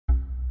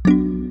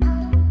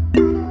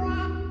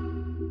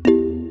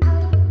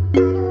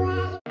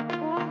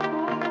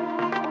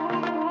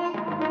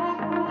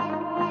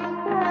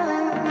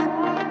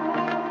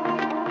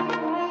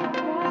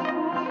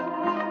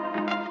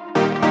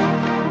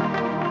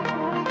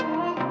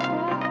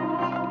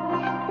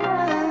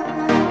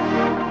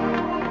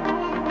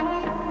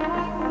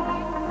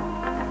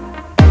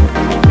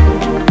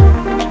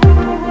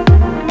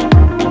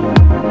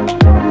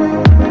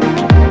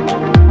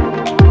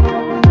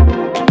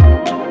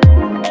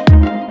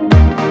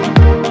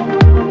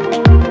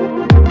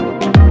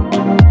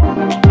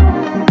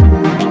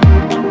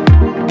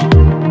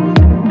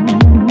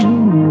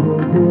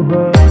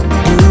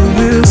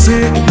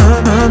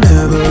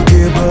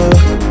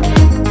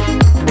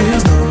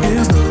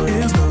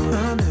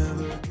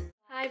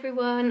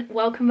everyone,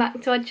 welcome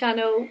back to our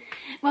channel.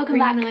 Welcome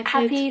back,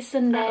 happy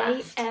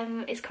Sunday.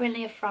 It's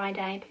currently a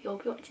Friday, but you'll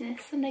be watching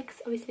this Sunday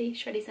because obviously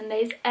Shreddy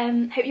Sundays.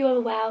 Hope you all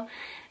are well.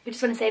 We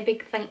just want to say a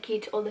big thank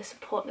you to all the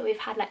support that we've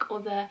had, like all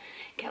the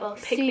get well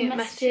soon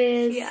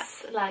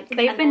messages, like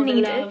they've been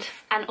needed,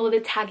 and all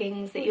the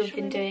taggings that you've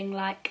been doing,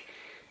 like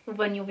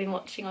when you've been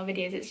watching our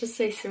videos. It's just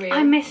so surreal.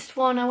 I missed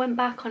one. I went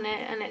back on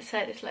it and it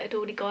said it's like it'd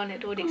already gone,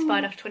 it'd already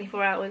expired after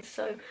 24 hours.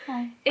 So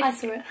I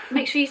saw it.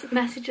 Make sure you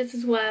message us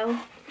as well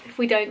if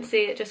we don't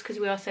see it, just because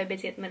we are so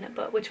busy at the minute.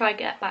 But we'll try and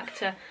get back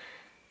to,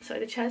 sorry,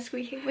 the chair's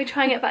squeaking. We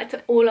try and get back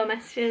to all our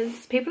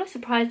messages. People are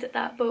surprised at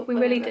that, but we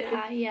really do.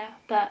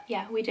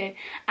 Yeah, we do,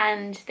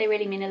 and they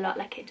really mean a lot.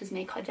 Like, it does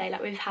make our day.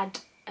 Like, we've had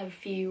a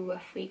few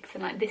rough weeks,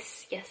 and like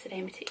this yesterday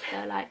in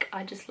particular, like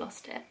I just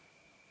lost it.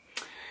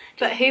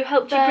 But who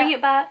helped you bring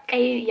it back?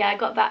 Yeah, I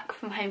got back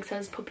from home because I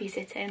was puppy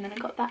sitting, and then I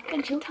got back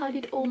and she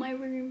tidied all my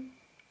room.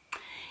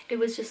 It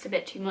was just a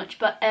bit too much,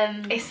 but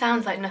it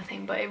sounds like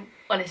nothing, but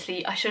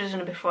honestly, I should have done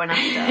it before and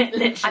after.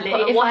 Literally,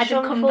 if I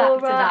had come back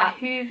to that, I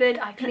hoovered,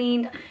 I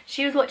cleaned.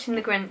 She was watching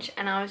The Grinch,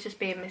 and I was just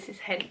being Mrs.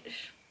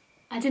 Hinch.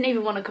 I didn't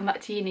even want to come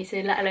back to uni,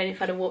 so let alone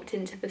if I'd have walked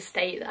into the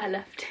state that I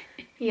left.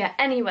 Yeah,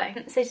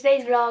 anyway. So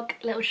today's vlog,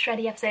 little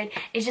Shreddy episode,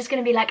 is just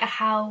going to be like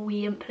how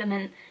we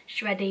implement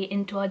Shreddy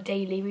into our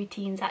daily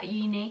routines at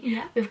uni.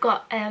 Yeah. We've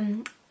got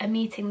a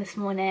meeting this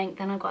morning,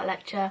 then I've got a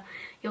lecture,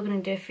 you're going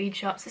to do a food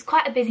shop, so it's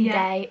quite a busy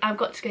day. I've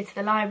got to go to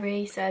the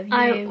library, so have you.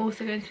 I'm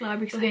also going to the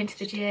library. We're going to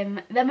the gym,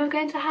 then we're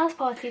going to the house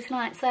party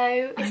tonight,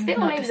 so it's a bit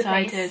all over the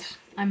place.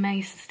 I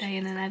may stay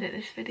in and edit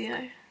this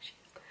video.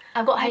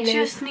 I've got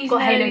Halo,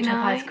 Halo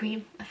top ice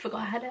cream. I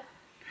forgot I had it.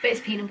 But it's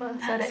peanut butter,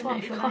 so I don't know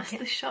if you'll like it.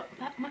 The shop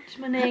that much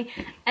money.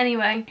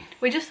 Anyway,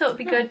 we just thought it'd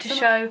be good to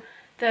show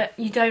that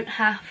you don't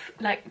have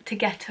like to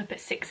get up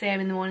at 6 AM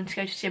in the morning to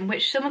go to gym,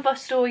 which some of our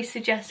stories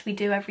suggest we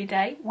do every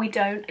day. We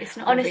don't. It's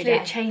not honestly every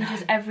day. It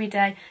changes every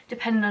day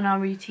depending on our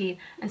routine.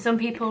 And some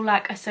people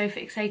like are so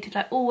fixated,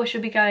 like, oh, I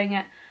should be going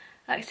at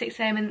like 6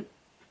 AM and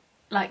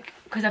like,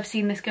 because I've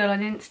seen this girl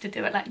on Insta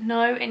do it. Like,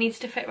 no, it needs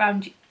to fit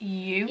around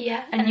you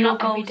and your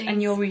goals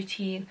and your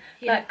routine.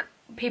 Like,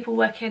 people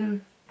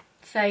working,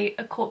 say,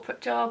 a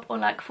corporate job or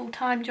like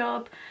full-time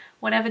job,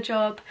 whatever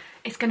job,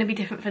 it's going to be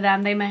different for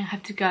them. They may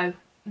have to go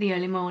the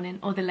early morning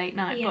or the late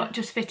night, but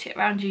just fit it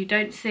around you.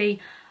 Don't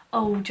see,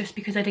 oh, just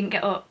because I didn't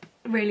get up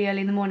really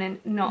early in the morning,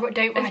 not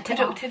don't as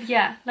productive.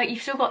 Yeah, like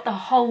you've still got the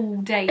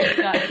whole day to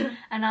go.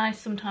 And I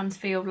sometimes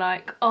feel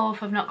like, oh,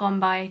 if I've not gone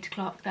by 8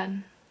 o'clock,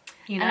 then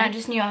you know. And I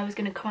just knew I was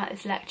going to come out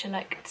this lecture,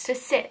 like, to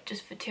sit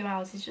just for 2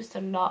 hours is just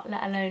a lot,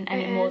 let alone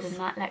any more than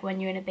that, like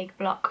when you're in a big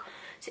block.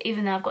 So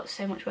even though I've got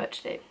so much work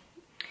to do,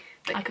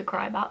 I could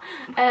cry about,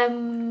 but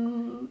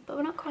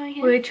we're not crying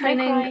here. We're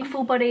training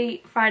full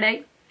body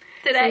Friday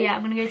today. So yeah,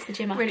 I'm going to go to the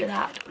gym after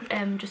that,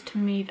 just to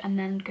move, and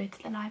then go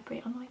to the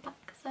library on the way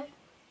back. So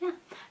yeah,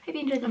 hope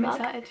you enjoyed the vlog. I'm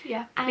excited,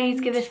 yeah. Please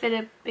give this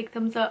video a big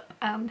thumbs up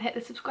and hit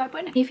the subscribe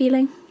button. How are you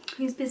feeling?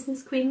 Who's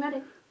business queen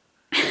ready?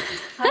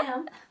 I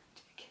am.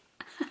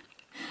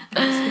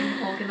 I'm just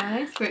being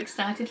organised. We're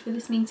excited for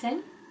this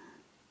meeting.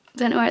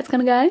 Don't know where it's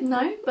going to go.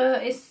 No,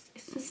 but it's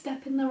a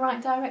step in the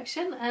right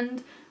direction,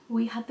 and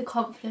we had the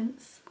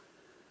confidence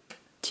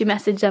to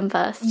message them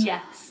first.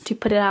 Yes. To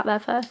put it out there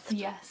first.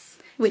 Yes.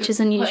 Which is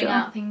unusual. Putting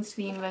out things to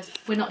the universe.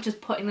 We're not just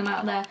putting them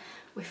out there,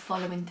 we're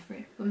following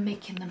through. We're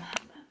making them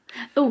happen.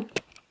 Oh,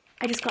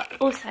 I just got,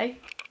 also,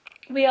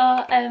 we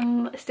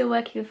are still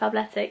working with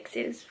Fabletics.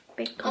 It's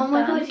been confirmed. Oh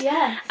my god,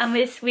 yes. And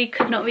we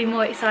could not be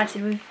more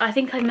excited. I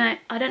think I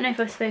don't know if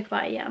I spoke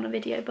about it yet on a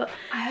video, but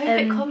I hope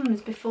it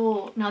comes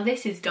before. Now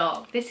this is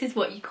dark. This is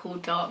what you call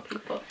dark,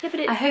 people. Yeah,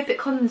 but I hope it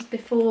comes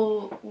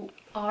before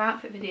our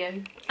outfit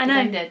video. I know.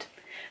 Ended.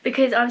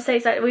 Because I'm so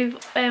excited. We've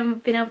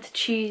been able to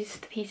choose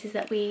the pieces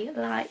that we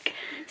like,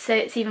 so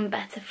it's even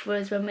better for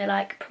us when we're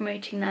like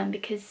promoting them,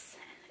 because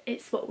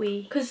it's what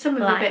we Because some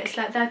of the bits,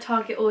 like their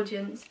target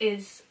audience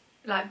is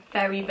like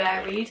very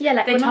varied. Yeah,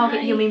 like they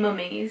target yummy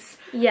mummies.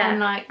 Yeah, and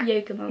like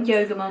yoga mums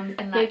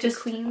and like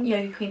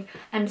yoga queens.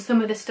 And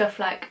some of the stuff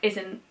like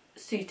isn't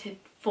suited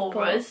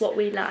for us. What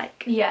we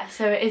like. Yeah,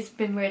 so it has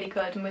been really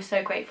good, and we're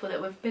so grateful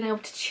that we've been able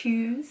to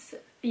choose.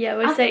 Yeah,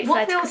 we're so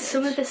excited because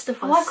some of the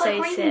stuff was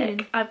so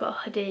sick. I've got a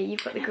hoodie,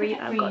 you've got the green,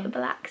 I've got the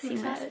black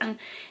seamless, and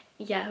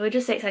yeah, we're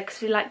just so excited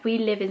because we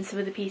live in some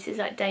of the pieces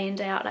like day in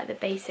day out, like the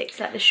basics,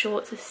 like the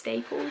shorts are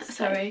staples.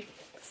 Sorry.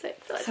 So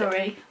excited.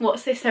 Sorry.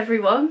 What's this,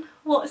 everyone?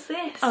 What's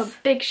this? Oh,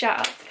 big shout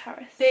out to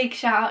Karis. Big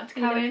shout out to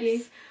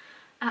Karis.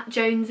 At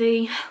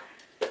Jonesy.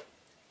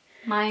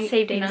 My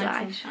saved Amy's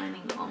life.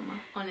 Shining armour,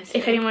 honestly.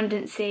 If anyone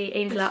didn't see,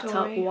 Amy's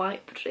laptop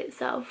wiped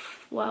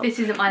itself. Well, this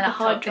isn't my laptop.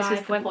 The hard drive this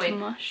is the went point. to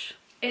mush.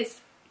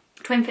 It's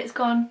Twin Fit's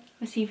gone.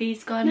 My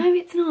CV's gone. No,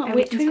 it's not.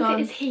 Twin gone.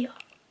 Fit is here.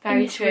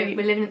 Very true.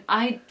 We're living.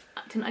 I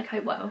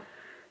cope well.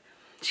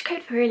 She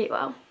coped really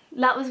well.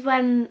 That was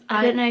when,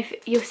 I don't know if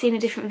you've seen a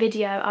different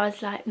video, I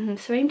was like,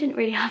 so Amy didn't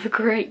really have a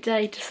great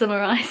day to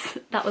summarise.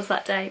 That was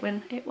that day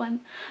when it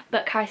went.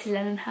 But Karis is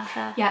learning her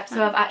hair. Yeah,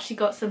 so I've actually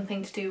got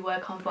something to do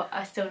work on, but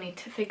I still need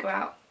to figure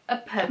out a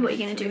permanent what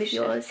you're going to do with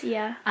yours,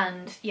 yeah.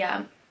 And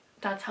yeah,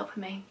 Dad's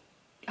helping me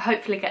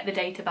hopefully get the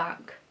data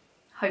back.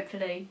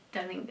 Hopefully,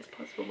 don't think it's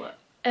possible, but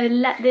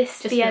let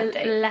this be a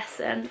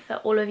lesson for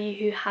all of you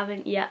who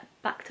haven't yet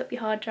backed up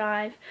your hard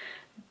drive,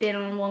 been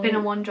on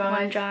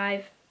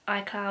OneDrive,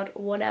 iCloud,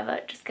 whatever.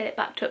 Just get it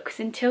backed up, because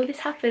until this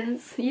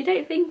happens, you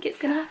don't think it's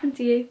going to happen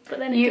to you, but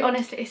then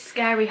honestly, it's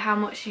scary how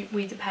much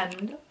we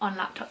depend on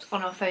laptops,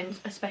 on our phones,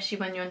 especially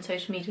when you're on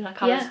social media.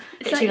 Like, I was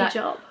it's like your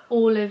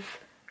job.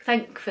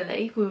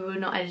 Thankfully, we were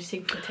not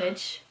editing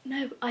footage.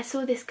 No, I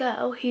saw this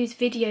girl whose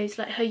videos,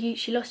 like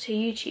she lost her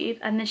YouTube,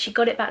 and then she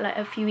got it back like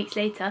a few weeks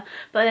later,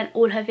 but then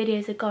all her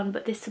videos are gone.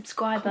 But this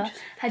subscriber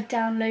had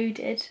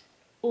downloaded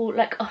all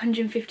like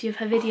 150 of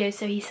her videos,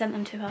 so he sent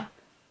them to her,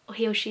 or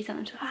he or she sent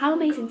them to her. How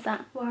amazing is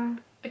that? Wow.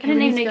 Okay, I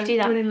didn't even know you could do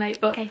that. Running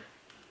late, but okay.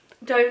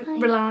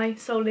 Don't rely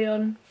solely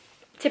on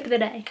tip of the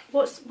day.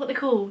 What they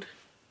called?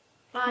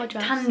 Like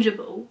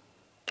tangible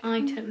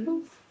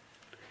items.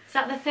 Is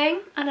that the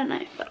thing? I don't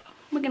know, but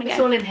we're gonna go. It's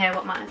all in here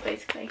what matters,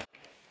 basically.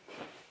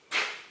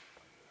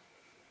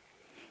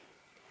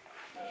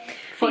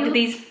 What do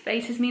these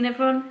faces mean,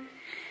 everyone?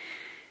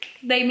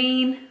 They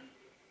mean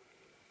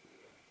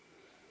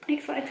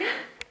exciting.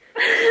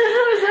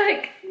 I was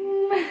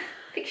like,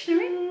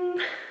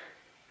 Pictionary.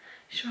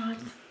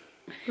 Shreds.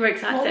 We're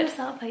excited. What was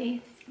that,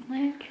 please?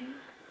 Okay.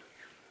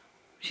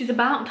 She's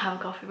about to have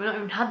a coffee. We've not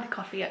even had the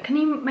coffee yet. Can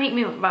you make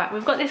me up? Right,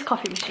 we've got this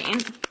coffee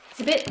machine. It's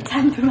a bit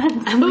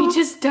temperamental. And we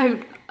just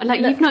don't, like,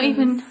 look, you've not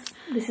even...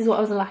 This is what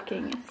I was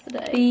lacking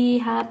yesterday. Be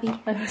happy.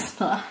 I was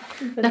not.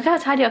 Look how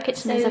tidy our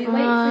kitchen is,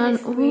 everyone. Wait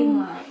for this green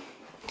light.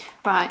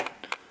 Right.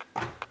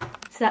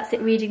 So that's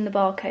it reading the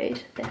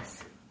barcode,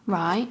 this.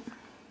 Right.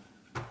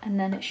 And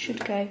then it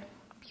should go...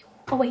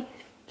 Oh wait,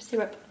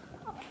 syrup.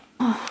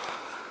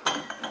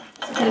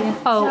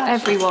 Oh,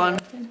 everyone,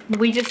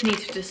 we just need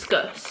to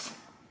discuss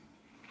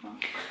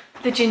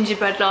the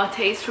gingerbread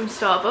lattes from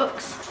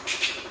Starbucks.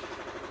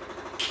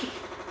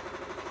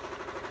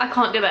 I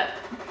can't do it.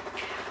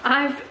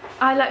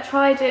 I like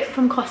tried it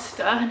from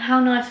Costa, and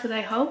how nice were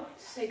they, Ho?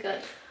 So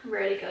good,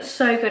 really good.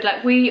 So good.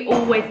 Like, we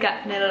always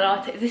get vanilla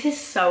lattes. This is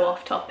so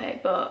off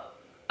topic, but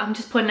I'm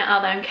just putting it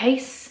out there in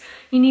case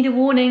you need a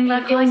warning,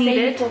 like I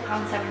needed.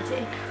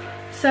 £4.70.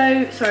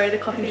 So sorry, the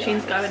coffee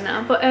machine's going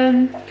now, but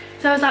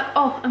so I was like,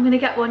 oh, I'm gonna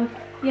get one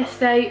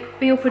yesterday,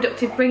 be all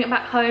productive, bring it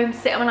back home,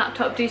 sit on my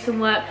laptop, do some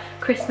work.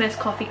 Christmas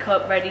coffee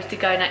cup ready to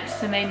go next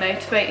to me,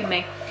 motivating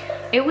me.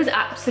 It was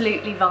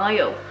absolutely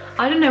vile.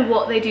 I don't know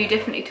what they do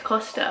differently to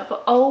Costa,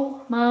 but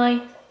oh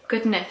my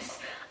goodness,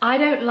 I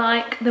don't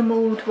like the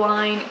mulled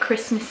wine,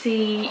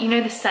 Christmassy, you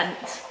know, the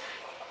scent,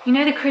 you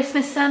know, the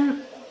Christmas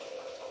scent,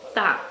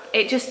 that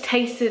it just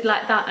tasted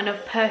like that and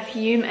of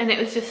perfume, and it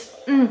was just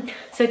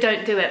so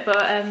don't do it. But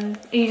are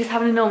you just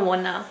having a normal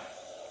one now?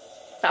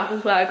 That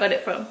was where I got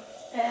it from.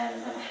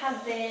 I'm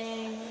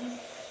having,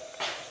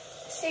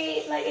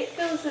 see, like it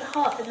fills with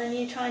hot and then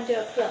you try and do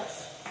a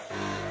plus.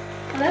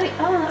 Oh,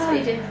 that's what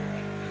you do.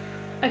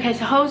 Okay,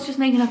 so Hole's just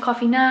making her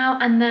coffee now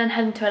and then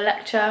heading to a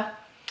lecture.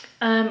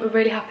 We're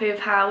really happy with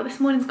how this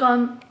morning's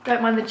gone.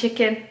 Don't mind the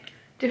chicken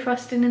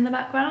defrosting in the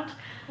background.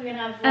 We're gonna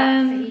have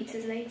wrap for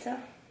heaters later.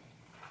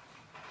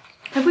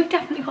 Have we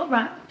definitely got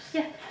wraps?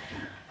 Yeah.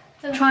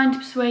 Trying to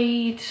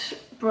persuade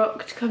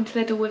Brooke to come to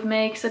Lidl with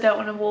me because I don't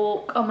want to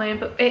walk on my own,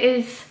 but it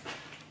is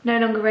no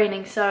longer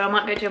raining, so I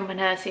might go jump on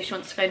her, see if she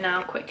wants to go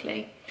now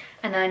quickly,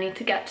 and then I need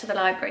to get to the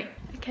library.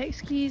 Okay,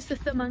 excuse the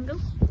thumb angle.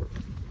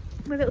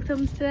 My little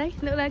thumbs today,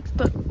 little legs,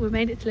 but we've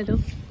made it to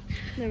Lidl.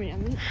 No, we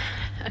haven't.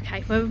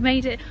 Okay, well we've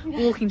made it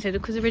walking to Lidl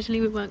because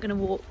originally we weren't going to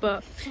walk,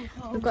 but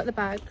we've got the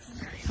bags,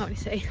 you can't really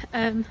see.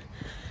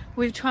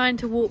 We're trying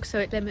to walk so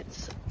it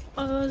limits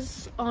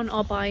us on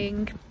our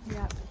buying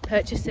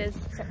purchases.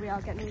 Except we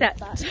are getting back.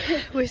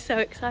 We're so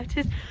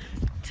excited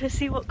to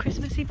see what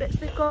Christmassy bits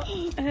they've got.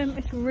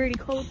 It's really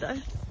cold though.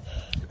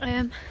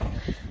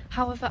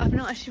 However, I've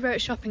not actually wrote a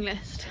shopping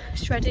list.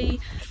 Shreddy,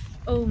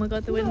 oh my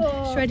god, the wind.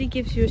 Shreddy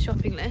gives you a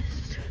shopping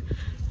list,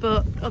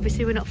 but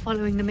obviously we're not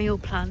following the meal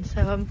plan,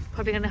 so I'm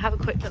probably going to have a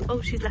quick look.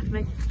 Oh, she's left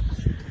me.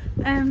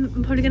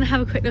 I'm probably going to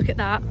have a quick look at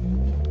that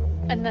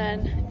and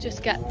then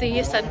just get the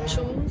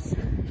essentials,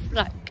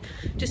 like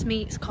just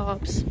meats,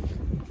 carbs,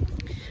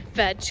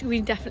 veg.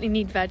 We definitely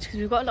need veg because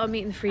we've got a lot of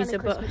meat in the freezer,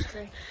 but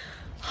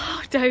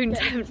oh, don't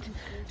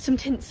some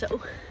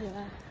tinsel,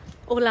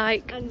 or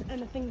like and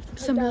I think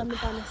some down the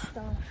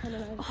banister.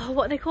 Oh,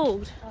 what are they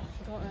called?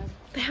 I've forgotten.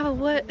 They have a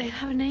word, they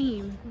have a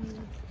name.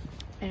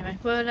 Anyway,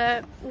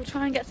 we'll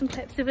try and get some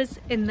clips of us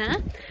in there.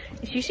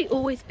 It's usually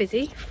always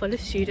busy, full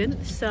of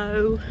students,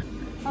 so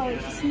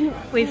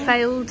we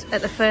failed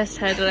at the first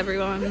hurdle,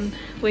 everyone.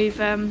 We've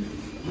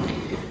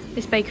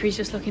this bakery's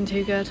just looking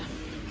too good.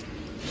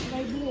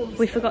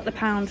 We forgot the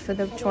pound for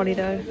the trolley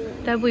dough.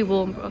 They'll be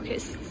warm, Brooke,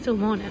 it's still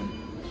morning.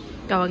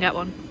 Go and get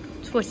one.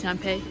 It's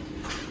 49p.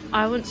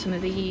 I want some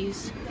of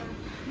these.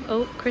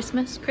 Oh,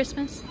 Christmas.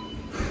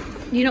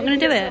 You're not going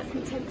to do it?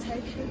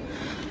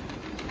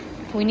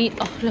 We need,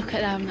 oh look at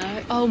them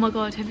though. Oh my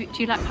god, do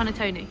you like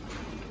panettone?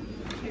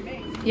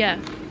 Yeah.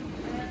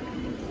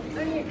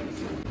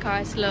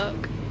 Guys,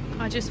 look,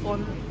 I just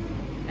want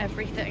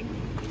everything.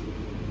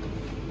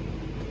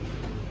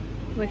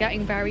 We're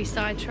getting very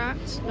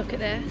sidetracked. Look at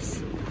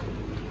this.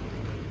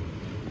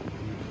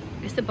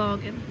 It's the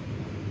bargain.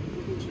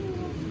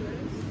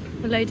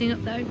 We're loading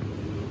up though.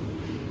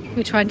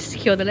 We're trying to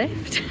secure the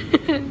lift.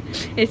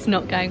 It's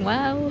not going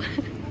well.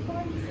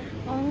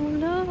 Oh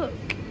look.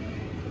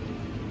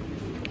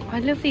 I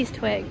love these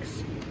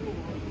twigs.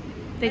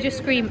 They just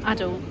scream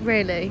adult,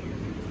 really.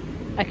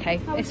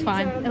 Okay, it's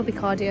fine. It'll be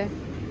cardio.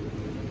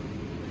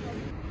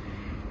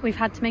 We've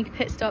had to make a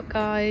pit stop,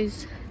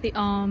 guys. The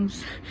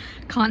arms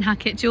can't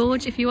hack it.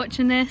 George, if you're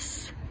watching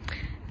this,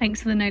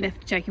 thanks for the no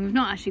lift. Joking, we've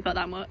not actually got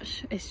that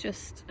much. It's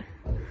just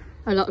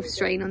a lot of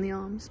strain on the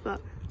arms,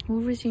 but we'll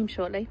resume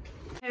shortly.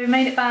 We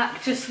made it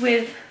back just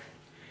with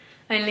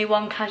only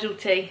one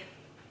casualty.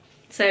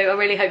 So I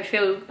really hope you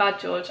feel bad,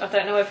 George. I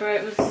don't know whether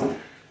it was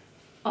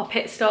our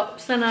pit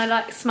stops and I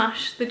like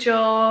smashed the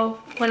jar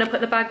when I put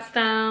the bags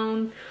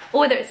down, or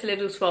whether it's a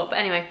little swap. But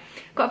anyway,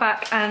 got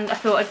back and I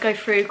thought I'd go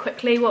through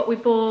quickly what we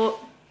bought.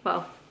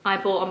 Well, I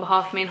bought on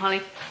behalf of me and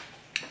Holly.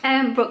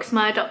 Brooke's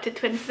my adopted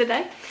twin for the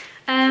day.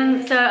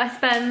 So I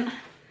spent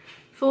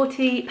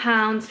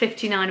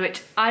 £40.59,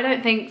 which I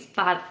don't think's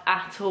bad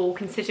at all,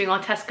 considering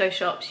our Tesco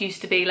shops used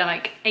to be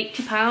like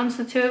 £80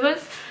 for the two of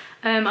us.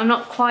 I'm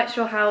not quite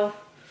sure how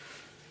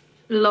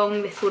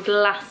long this would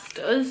last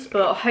us,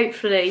 but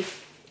hopefully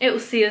it will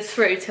see us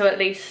through to at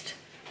least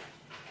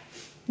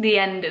the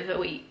end of the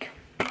week.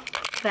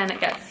 Then it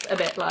gets a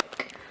bit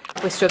like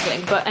we're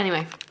struggling, but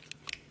anyway.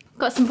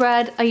 Got some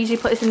bread. I usually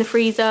put this in the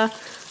freezer,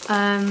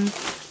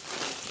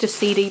 just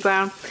CD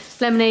brown.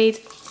 Lemonade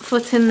for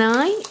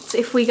tonight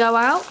if we go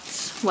out.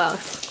 Well,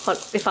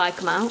 if I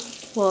come out.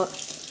 What?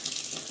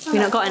 Have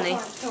you not got any?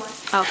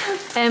 Oh.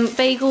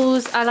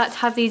 Bagels, I like to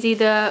have these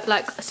either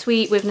like a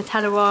sweet with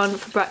Nutella on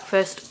for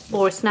breakfast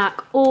or a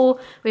snack, or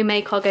we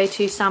make our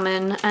go-to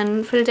salmon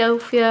and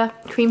Philadelphia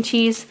cream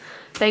cheese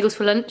bagels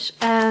for lunch.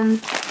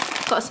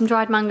 Got some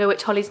dried mango,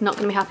 which Holly's not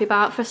going to be happy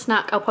about. For a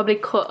snack, I'll probably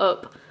cut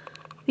up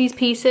these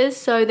pieces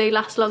so they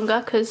last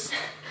longer, because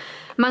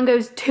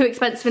mango's too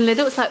expensive in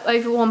Lidl. It's like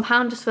over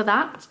 £1 just for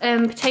that.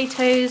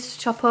 Potatoes,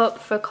 chop up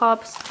for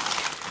carbs.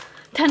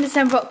 Tender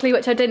stem broccoli,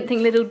 which I didn't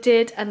think Lidl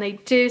did, and they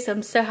do, so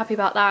I'm so happy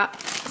about that.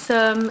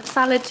 Some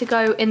salad to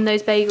go in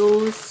those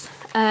bagels,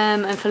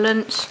 and for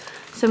lunch.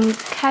 Some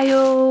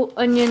kale,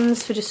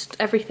 onions for just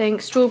everything.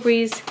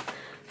 Strawberries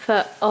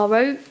for our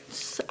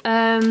oats.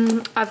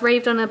 I've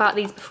raved on about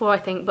these before, I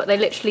think, but they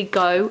literally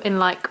go in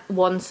like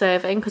one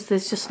serving because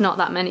there's just not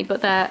that many,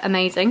 but they're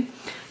amazing.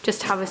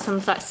 Just to have with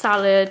some like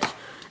salad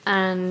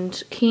and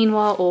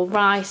quinoa or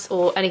rice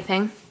or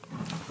anything.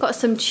 Got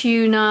some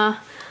tuna.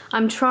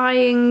 I'm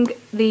trying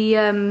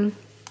the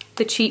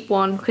cheap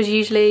one because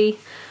usually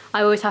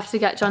I always have to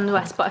get John the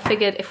West, but I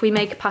figured if we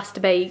make a pasta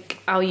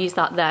bake, I'll use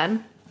that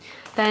then.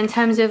 Then in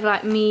terms of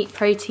like meat,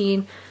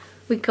 protein,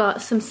 we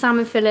got some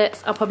salmon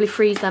fillets. I'll probably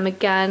freeze them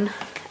again.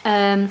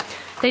 They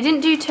didn't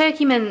do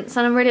turkey mince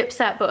and I'm really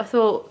upset, but I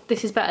thought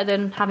this is better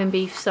than having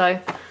beef, so,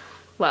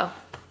 well,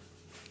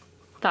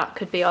 that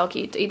could be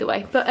argued either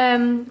way. But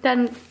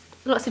then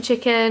lots of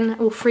chicken,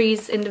 we'll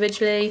freeze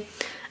individually,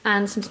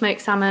 and some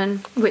smoked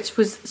salmon, which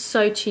was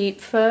so cheap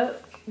for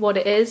what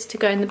it is to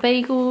go in the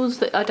bagels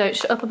that I don't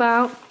shut up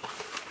about.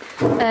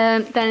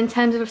 Then in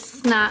terms of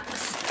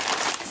snacks,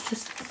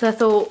 so I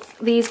thought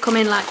these come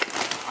in like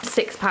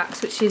 6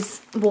 packs, which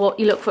is what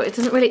you look for. It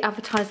doesn't really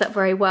advertise that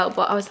very well,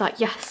 but I was like,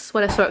 yes,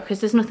 when I saw it, because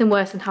there's nothing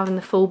worse than having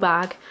the full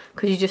bag,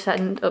 because you just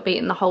end up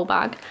eating the whole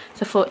bag.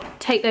 So I thought,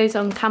 take those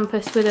on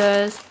campus with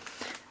us.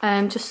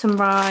 Just some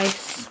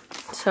rice.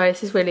 Sorry,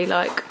 this is really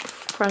like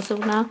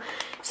frazzled now.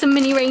 Some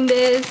mini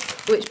reindeers,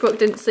 which Brooke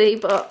didn't see,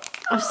 but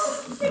I've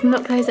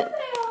snuck those in.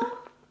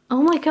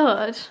 Oh my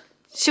god.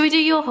 Should we do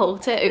your haul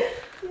too?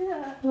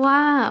 Yeah.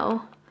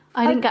 Wow.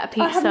 I didn't get a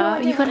pizza. No,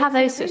 you could have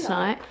those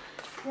tonight.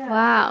 Yeah.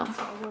 Wow.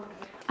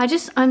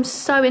 I'm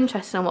so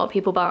interested in what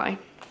people buy.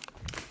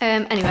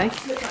 Anyway,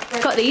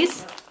 got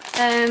these.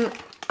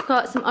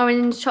 Got some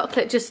orange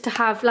chocolate just to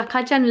have, like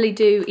I generally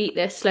do eat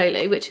this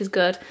slowly, which is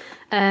good.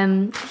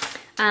 And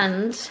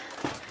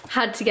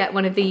had to get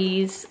one of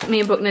these. Me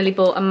and Brooke nearly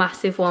bought a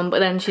massive one, but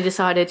then she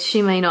decided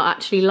she may not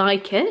actually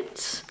like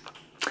it.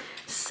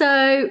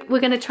 So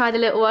we're gonna try the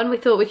little one. We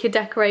thought we could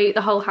decorate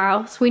the whole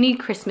house. We need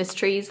Christmas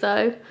trees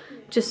though,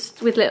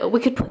 just with little. We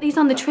could put these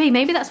on the tree.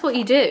 Maybe that's what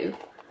you do.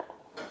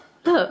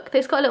 Look,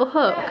 it's got a little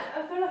hook.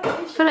 Yeah,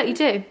 I feel like you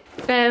do.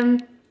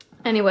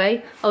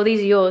 Anyway, oh, these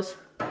are yours.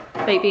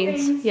 Baked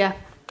beans, yeah.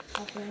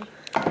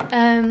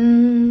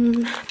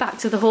 Back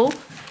to the haul.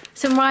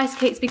 Some rice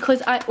cakes,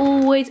 because I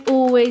always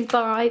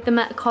buy the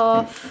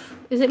Metcalfe.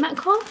 Is it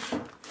Metcalfe? I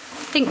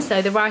think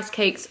so. The rice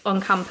cakes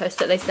on campus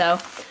that they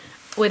sell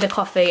with a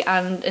coffee,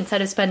 and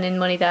instead of spending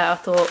money there, I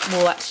thought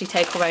we'll actually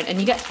take our own. And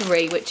you get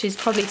 3, which is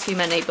probably too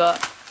many,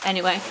 but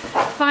anyway.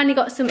 Finally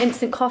got some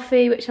instant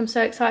coffee, which I'm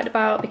so excited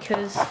about,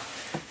 because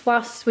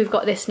whilst we've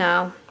got this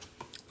now,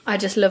 I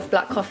just love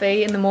black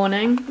coffee in the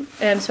morning,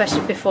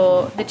 especially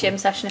before the gym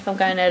session if I'm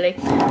going early.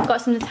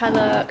 Got some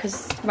Nutella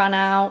because ran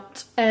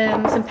out,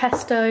 some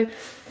pesto,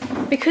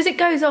 because it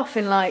goes off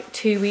in like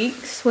 2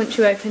 weeks once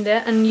you opened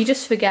it, and you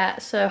just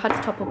forget, so I had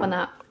to top up on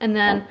that. And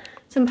then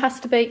some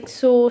pasta bake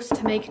sauce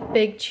to make a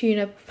big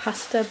tuna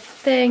pasta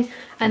thing,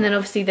 and then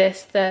obviously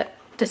this that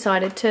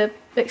decided to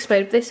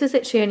explode. This was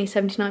literally only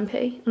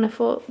 79p, and I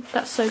thought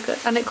that's so good,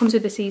 and it comes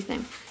with the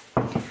seasoning.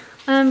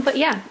 But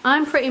yeah,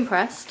 I'm pretty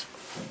impressed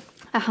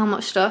at how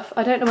much stuff.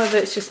 I don't know whether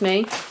it's just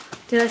me.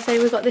 Did I say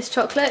we got this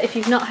chocolate? If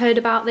you've not heard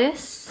about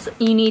this,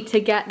 you need to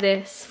get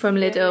this from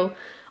Lidl.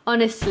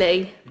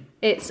 Honestly,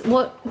 it's,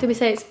 what did we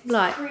say? It's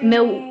like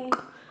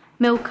Milka.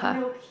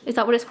 Is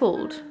that what it's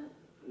called?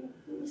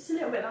 It's a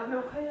little bit like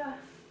Milka, yeah.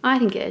 I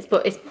think it is,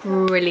 but it's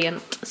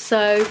brilliant.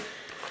 So,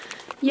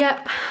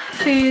 yep,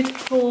 food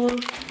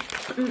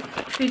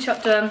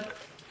shop done.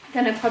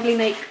 Gonna probably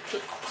make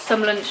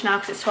some lunch now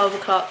because it's 12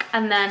 o'clock,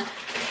 and then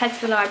head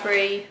to the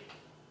library,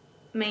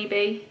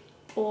 maybe,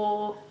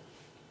 or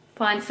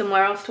find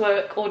somewhere else to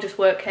work, or just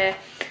work here.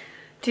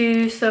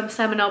 Do some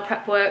seminar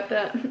prep work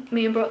that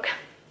me and Brooke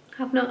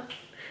have not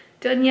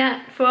done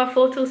yet for our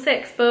 4 till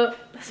 6, but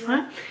that's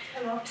fine.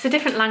 It's a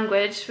different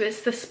language, but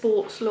it's the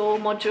sports law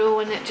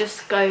module, and it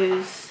just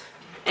goes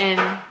in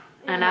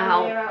and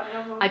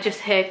out. I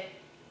just hear,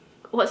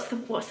 what's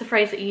the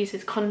phrase that you use,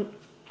 is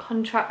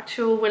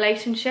contractual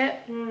relationship,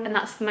 and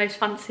that's the most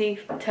fancy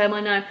term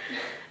I know.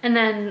 And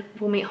then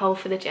we'll meet Hull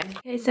for the gym.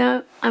 Okay,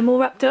 so I'm all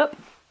wrapped up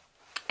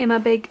in my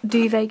big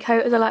duvet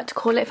coat, as I like to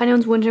call it. If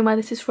anyone's wondering where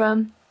this is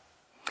from,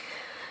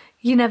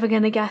 you're never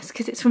gonna guess,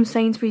 because it's from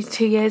Sainsbury's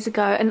 2 years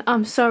ago, and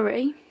I'm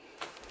sorry,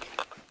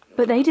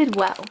 but they did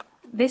well.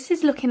 This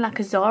is looking like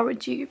a Zara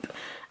dupe.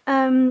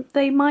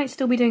 They might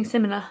still be doing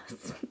similar.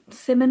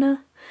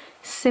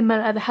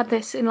 They had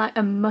this in like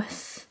a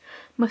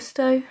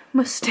mustard.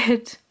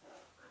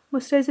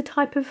 Mustard's a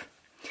type of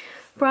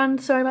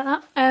brand, sorry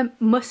about that.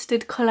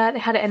 Mustard colour. They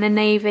had it in a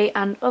navy,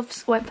 and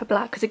Uvs went for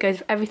black because it goes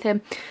with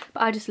everything.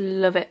 But I just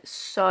love it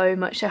so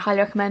much, so I highly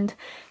recommend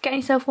getting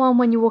yourself one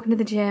when you're walking to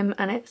the gym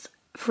and it's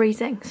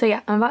freezing. So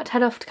yeah, I'm about to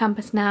head off to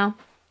campus now.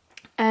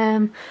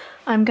 I'm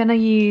gonna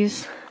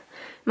use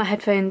my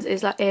headphones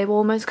is like ear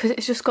warmers because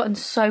it's just gotten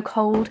so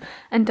cold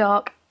and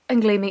dark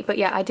and gloomy. But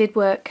yeah, I did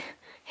work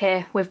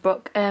here with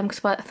Brooke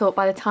because I thought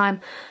by the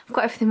time I've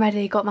got everything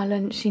ready, got my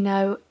lunch, you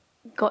know,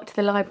 got to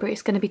the library,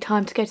 it's going to be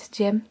time to go to the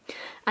gym.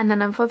 And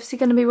then I'm obviously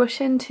going to be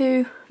rushing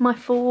to my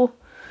 4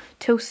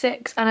 till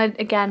 6. And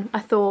again, I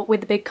thought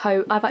with the big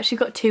coat, I've actually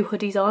got 2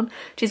 hoodies on,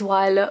 which is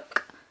why I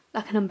look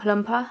like an Oompa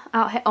Loompa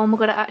out here. Oh my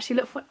god, I actually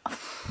look for,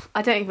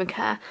 I don't even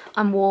care.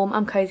 I'm warm,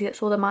 I'm cozy,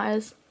 that's all that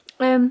matters.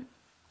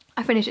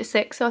 I finished at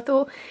 6, so I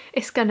thought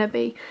it's gonna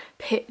be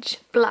pitch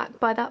black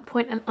by that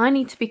point, and I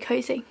need to be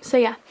cozy. So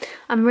yeah,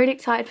 I'm really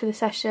excited for the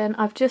session.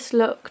 I've just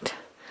looked,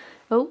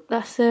 oh,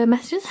 that's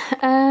messages.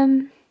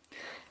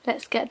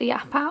 Let's get the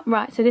app out.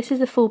 Right, so this is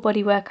a full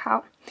body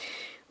workout.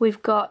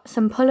 We've got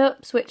some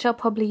pull-ups, which I'll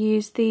probably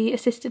use the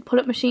assisted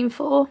pull-up machine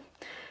for.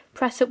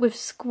 Press up with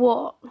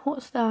squat,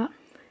 what's that?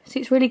 See,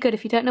 it's really good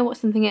if you don't know what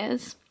something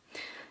is.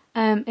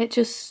 It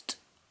just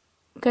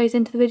goes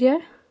into the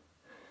video.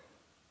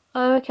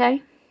 Oh,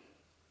 okay.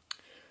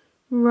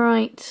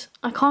 Right,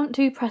 I can't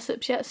do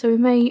press-ups yet, so we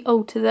may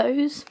alter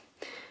those.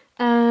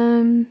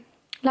 Lateral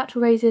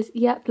raises,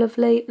 yep,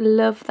 lovely,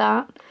 love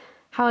that.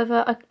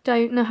 However, I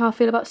don't know how I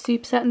feel about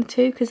supersetting the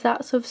 2 because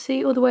that's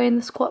obviously all the way in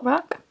the squat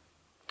rack.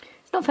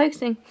 It's not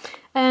focusing,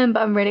 but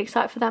I'm really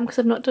excited for them because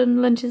I've not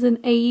done lunges in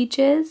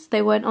ages.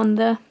 They weren't on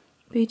the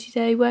booty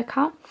day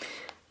workout.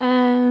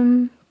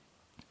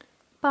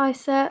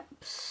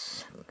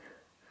 Biceps,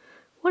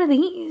 what are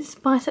these?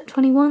 Bicep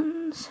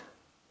 21s.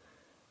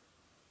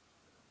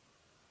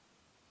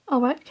 Oh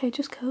right, okay,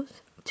 just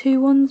curls.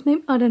 2 ones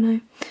maybe, I don't know.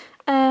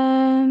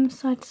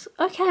 Sides.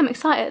 Okay, I'm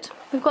excited.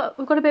 We've got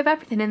a bit of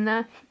everything in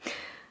there,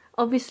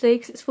 obviously,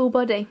 because it's full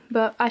body.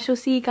 But I shall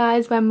see you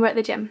guys when we're at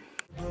the gym.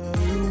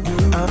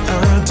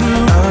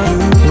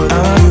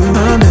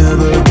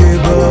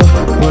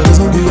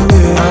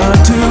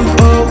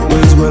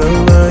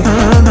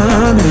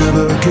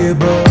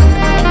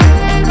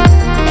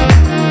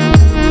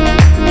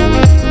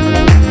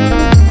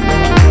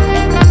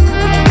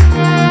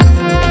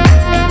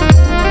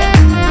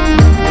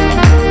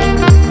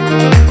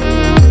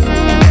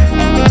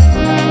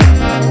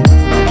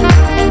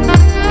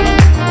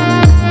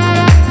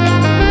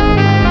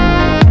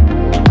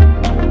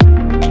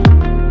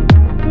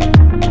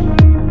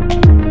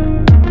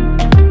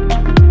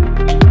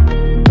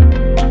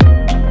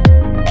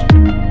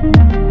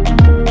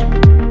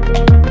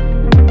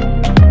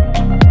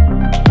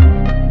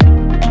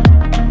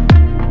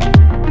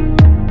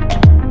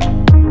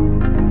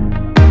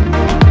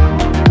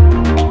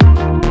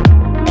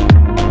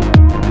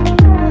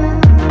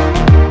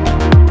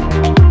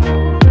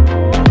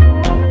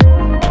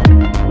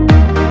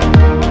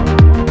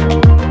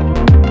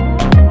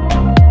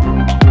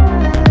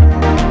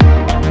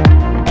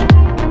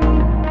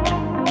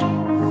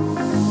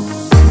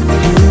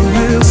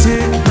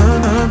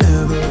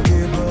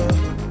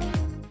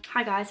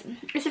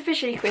 It's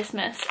officially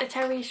Christmas. A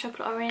Terry's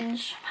chocolate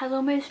orange has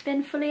almost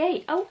been fully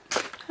ate. Oh,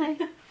 hi.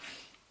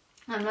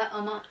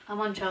 I'm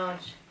on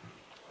charge.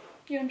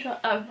 You're on charge.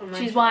 Oh,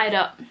 she's wired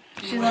up.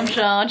 She's on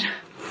charge.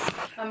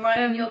 I'm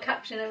writing your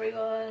caption,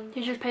 everyone.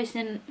 She's just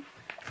posting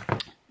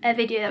a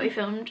video that we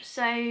filmed.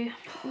 So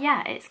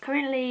yeah, it's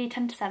currently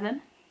 10 to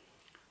 7.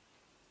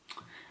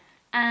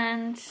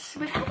 And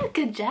we've had a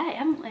good day,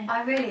 haven't we?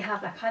 I really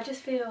have. Like, I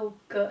just feel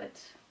good.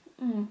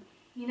 Mm.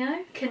 You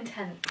know?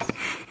 Content.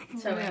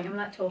 Sorry, I'm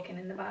like talking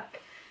in the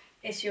back.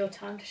 It's your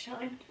time to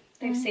shine.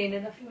 They've seen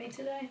enough of me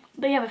today.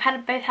 But yeah,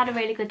 we've both had a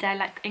really good day,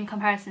 like in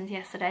comparison to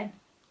yesterday.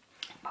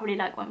 Probably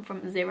like went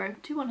from 0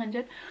 to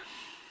 100.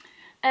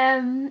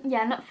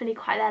 Yeah, not fully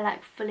quite there,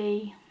 like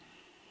fully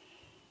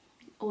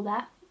all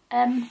there.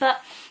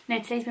 But no,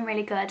 today's been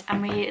really good,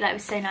 and it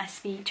was so nice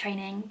to be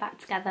training back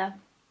together.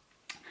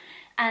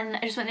 And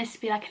I just want this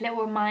to be like a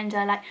little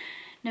reminder, like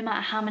no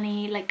matter how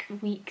many like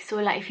weeks,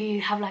 or like if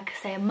you have like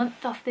say a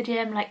month off the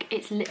gym, like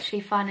it's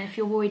literally fine. And if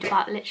you're worried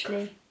about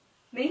literally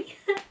me,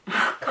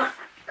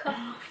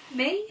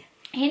 me,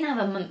 you didn't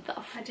have a month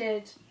off. I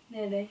did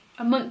nearly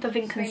a month of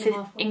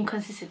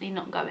inconsistently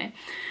not going.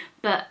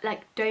 But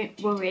like, don't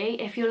worry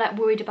if you're like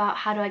worried about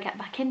how do I get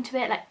back into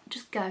it. Like,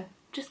 just go,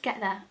 just get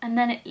there, and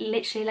then it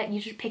literally like you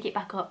just pick it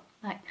back up.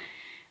 Like,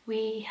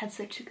 we had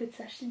such a good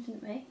session,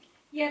 didn't we?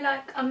 Yeah,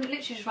 like I'm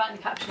literally just writing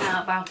the caption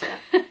out about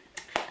it.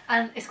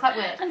 And it's quite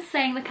weird. I'm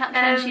saying the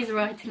caption and she's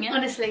writing it.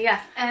 Honestly,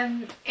 yeah.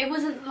 It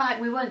wasn't like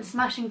we weren't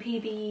smashing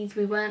PBs,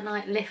 we weren't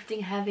like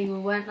lifting heavy, we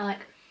weren't like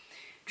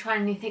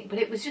trying anything, but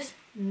it was just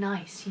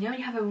nice. You know, when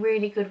you have a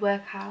really good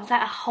workout. It's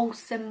like a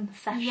wholesome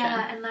session.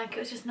 Yeah, and like it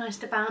was just nice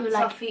to bounce you're,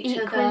 like, off each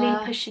other.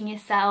 Equally pushing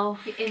yourself.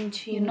 You're in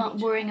tune. You're not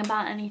worrying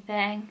about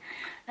anything.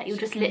 Like, you're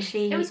just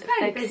literally it was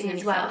very busy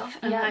as well. Yourself.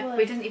 And yeah, like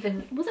we didn't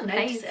even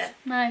notice it.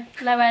 No.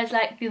 Whereas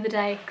like the other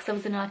day, because I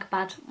was in like a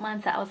bad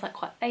mindset, I was like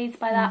quite phased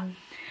by that.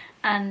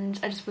 And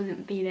I just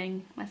wasn't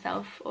feeling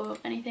myself or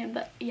anything.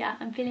 But yeah,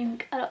 I'm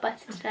feeling a lot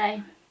better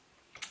today.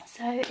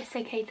 So it's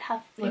okay to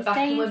have those days.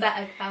 And we're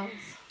better, pals.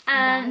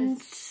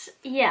 And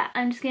yeah,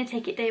 I'm just going to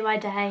take it day by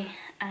day.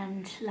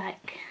 And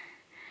like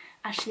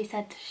Ashley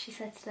said, she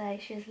said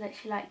today, she was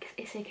literally like,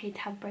 it's okay to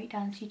have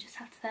breakdowns, you just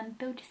have to then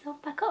build yourself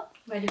back up.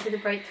 Ready for the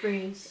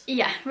breakthroughs.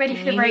 Yeah, ready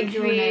for the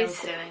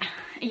breakthroughs.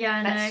 Yeah,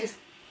 I know. That's just,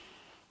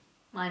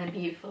 mine are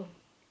beautiful,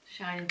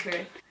 shining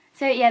through.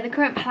 So yeah, the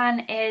current plan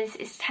is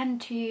it's 10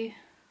 to,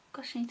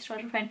 gosh, I need to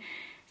charge my phone.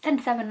 It's 10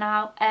 to 7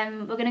 now.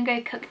 We're going to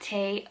go cook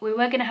tea. We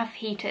were going to have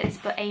heaters,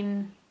 but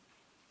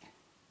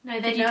no,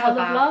 they know about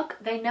the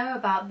vlog? They know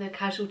about the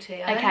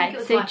casualty. Okay,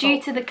 so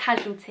due to the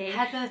casualty,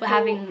 we're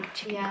having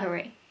chicken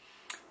curry.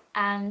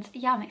 And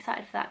yeah, I'm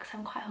excited for that because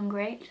I'm quite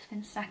hungry. Just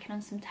been snacking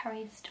on some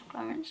Terry's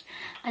chocolate orange,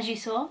 as you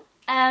saw.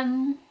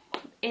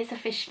 It's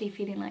officially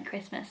feeling like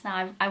Christmas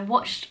now.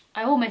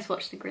 I almost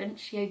watched The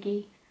Grinch.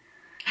 Yogi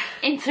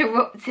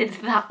interrupted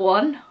that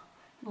one.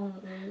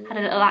 Had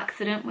a little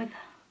accident with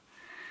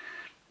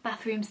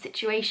bathroom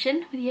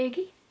situation with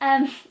Yogi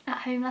at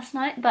home last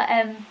night. But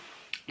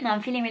no,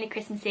 I'm feeling really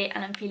Christmassy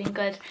and I'm feeling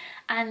good.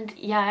 And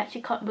yeah,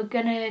 actually we're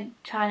gonna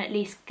try and at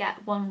least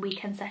get one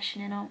weekend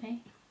session in, aren't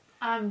we?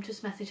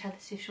 Just message Heather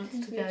to see if she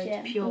wants to go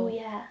to Pure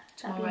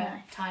tomorrow,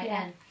 nice. Tie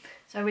it in.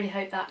 So I really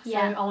hope that. So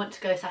I want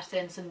to go Saturday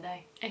and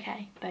Sunday.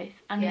 Okay, both.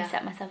 I'm gonna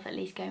set myself at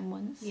least going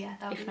once. Yeah,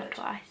 that would if be not good.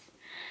 Twice.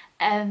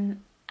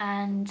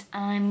 And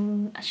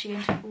I'm actually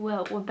going to.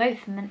 Well, we're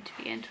both meant to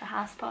be going to a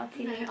house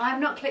party. No,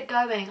 I'm not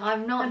going.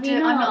 I'm not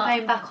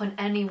going back on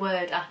any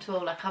word at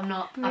all. Like I've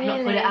not put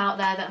it out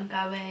there that I'm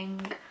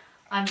going.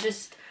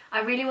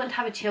 I really want to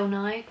have a chill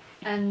night.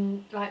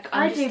 And like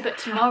I do, but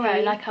tomorrow,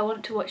 like I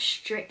want to watch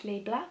Strictly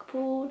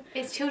Blackpool.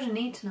 It's Children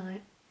Need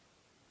tonight.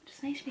 It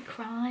just makes me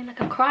cry.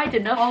 Like I've cried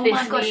enough. Oh this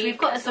my gosh, week. we've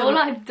got That's all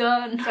I've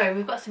done. Sorry,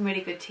 we've got some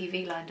really good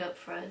TV lined up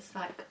for us.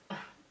 Like,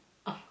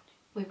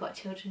 we've got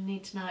Children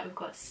Need tonight. We've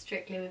got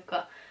Strictly. We've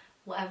got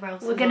whatever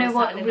else. We're gonna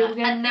watch.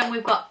 And then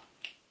we've got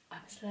I'm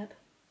a Celeb.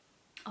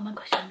 Oh my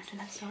gosh, I'm a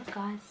Celeb starts,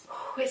 guys.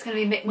 It's gonna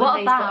be Mick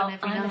What Monday's about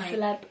every I'm night. a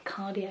Celeb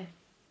cardio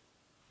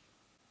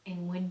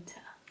In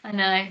winter? I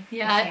know,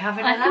 yeah.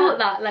 I thought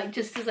that, like,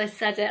 just as I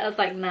said it, I was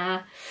like, nah,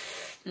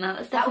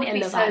 that's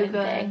definitely a Love Island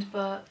thing.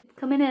 But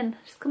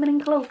just coming in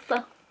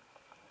closer.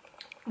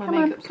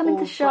 Come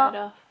into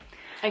shot.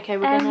 Okay,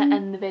 we're gonna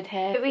end the vid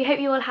here. But we hope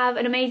you all have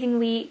an amazing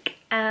week.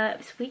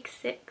 It's week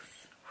 6.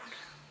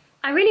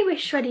 I really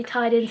wish Shreddy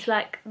tied into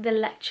like the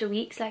lecture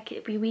weeks, like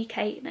it'd be week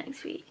 8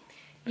 next week.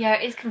 Yeah,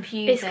 it is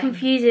confusing. It's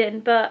confusing,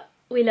 but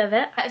we love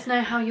it. Let us know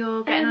how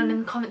you're getting on in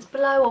the comments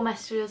below, or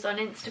message us on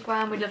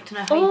Instagram. We'd love to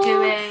know how you're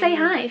doing. Say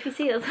hi if you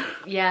see us.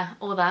 Yeah,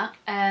 all that.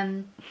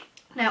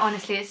 No,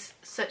 honestly, it's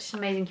such an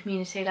amazing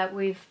community. Like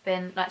we've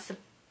been like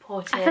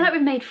supporting. I feel like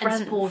we've made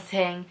friends. And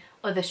supporting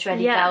other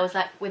Shreddy girls,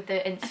 like with the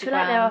Instagram. I feel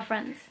like they're our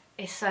friends.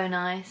 It's so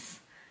nice.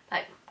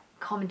 Like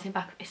commenting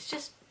back. It's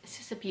just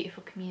a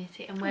beautiful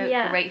community, and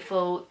we're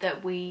grateful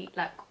that we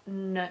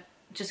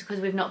just because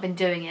we've not been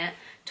doing it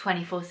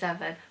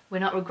 24/7, we're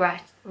not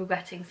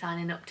regretting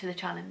signing up to the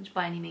challenge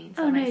by any means.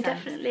 Oh no,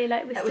 definitely.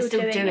 Like we're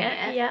still doing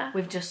it. Yeah.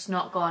 We've just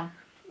not gone,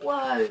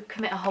 whoa,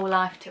 commit a whole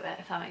life to it,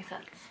 if that makes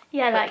sense.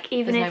 Yeah, but like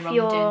even if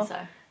you're doing so.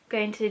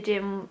 going to the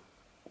gym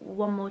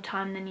one more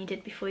time than you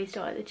did before you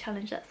started the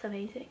challenge. That's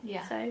amazing.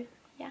 Yeah. So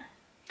yeah.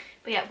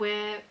 But yeah,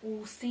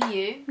 we'll see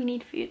you. We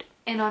need food.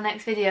 In our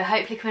next video,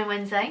 hopefully coming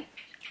Wednesday.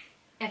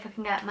 If I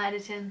can get my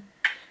editing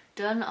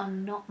done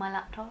on not my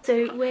laptop.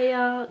 So we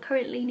are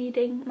currently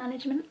needing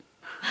management.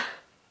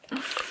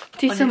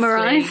 To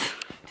summarise.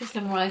 To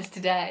summarise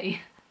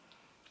today.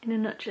 In a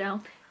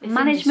nutshell. This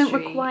Management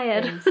industry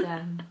required. Is,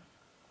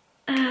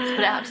 let's put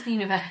it out to the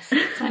universe.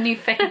 It's my new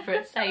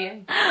favourite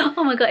saying.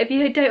 Oh my god, if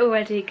you don't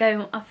already,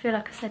 go, I feel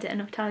like I've said it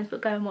enough times,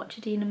 but go and watch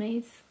Adina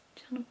May's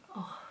channel.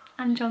 Oh.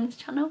 And John's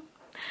channel.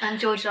 And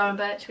George, Lauren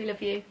Birch, we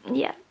love you.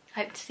 Yeah.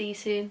 Hope to see you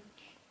soon.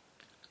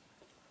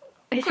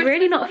 It's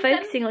really not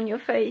focusing on your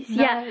face.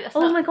 No, yeah.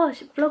 Oh my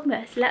gosh,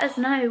 Vlogmas, let us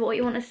know what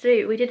you want us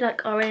to do. We did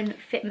like our own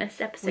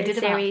fitness episode we did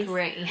series about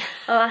 3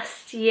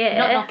 last year.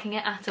 Not knocking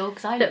it at all,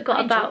 because I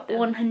got about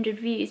 100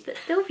 views, but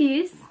still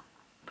views.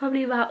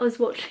 Probably about us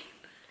watching.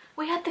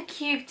 We had the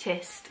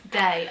cutest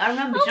day. I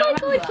remember. Oh do you my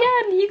remember? god,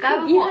 yeah, you Go could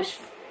and watch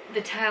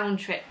the town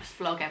trips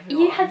vlog,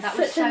 everyone. You had that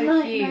such was so a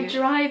nightmare cute.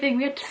 driving.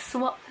 We had to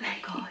swap. Oh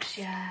gosh,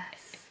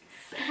 yes.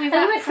 we We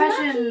wrapped went to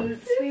presents.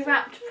 Maggie's. We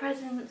wrapped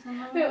presents.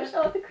 We watched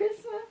all the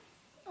Christmas.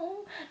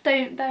 Oh.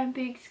 Don't Baron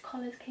Boog's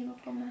collars came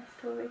up on my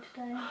story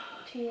today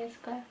 2 years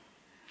ago.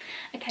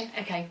 Okay.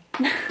 Okay.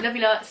 Love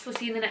you lots. We'll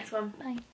see you in the next one. Bye.